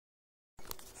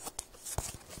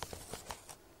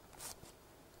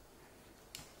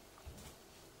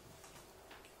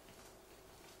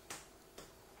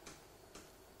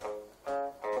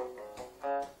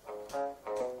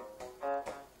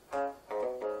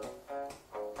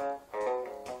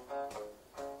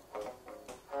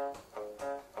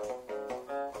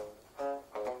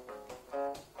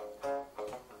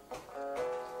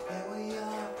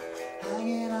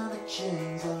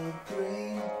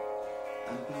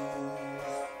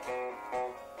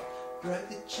Break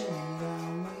the chain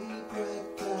and we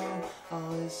break down.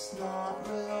 Oh, it's not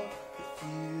real if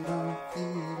you don't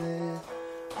feel it.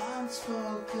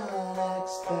 Unspoken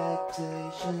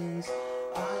expectations,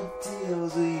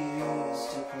 ideals we used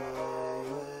to play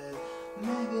with.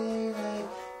 Maybe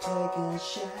they've taken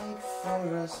shape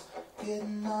for us. Good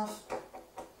enough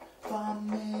for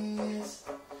me is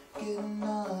good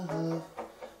enough.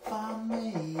 For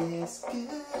me is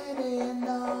good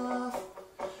enough.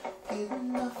 Good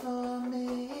enough for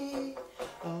me.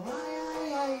 Oh,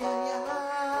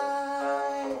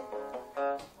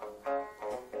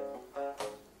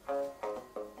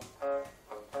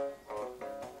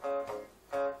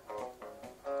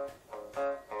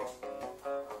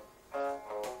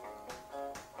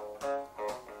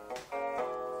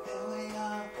 Here we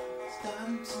are,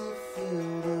 starting to feel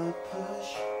the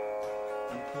push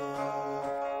and pull.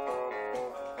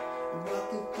 What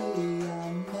could be, I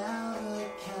never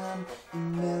can. You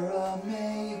mirror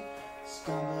me,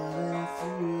 stumbling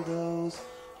through those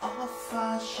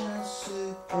old-fashioned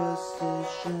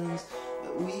superstitions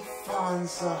that we find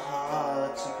so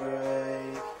hard to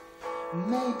break.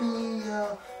 Maybe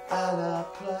you're at a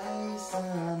place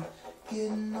and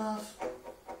good enough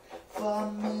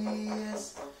for me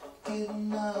is good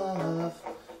enough.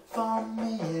 For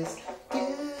me is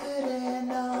good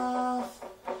enough.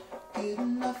 Good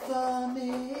enough for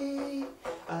me.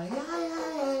 Ay, ay,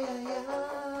 ay, ay, ay,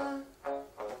 ay.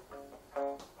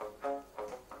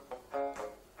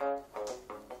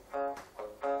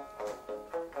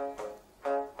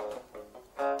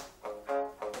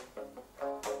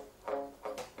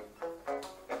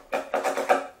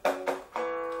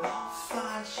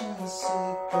 Old-fashioned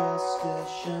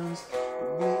superstitions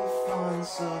we find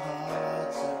so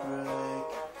hard to break.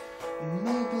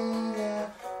 Maybe they're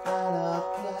at a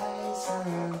place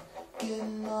and good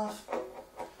enough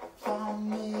for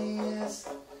me is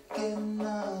good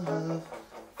enough.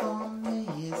 For me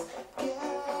is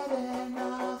good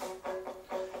enough.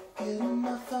 Good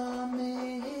enough for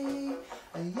me.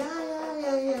 Yeah,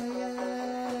 yeah, yeah, yeah, yeah.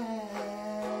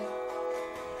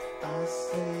 I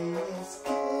say it's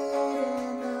good.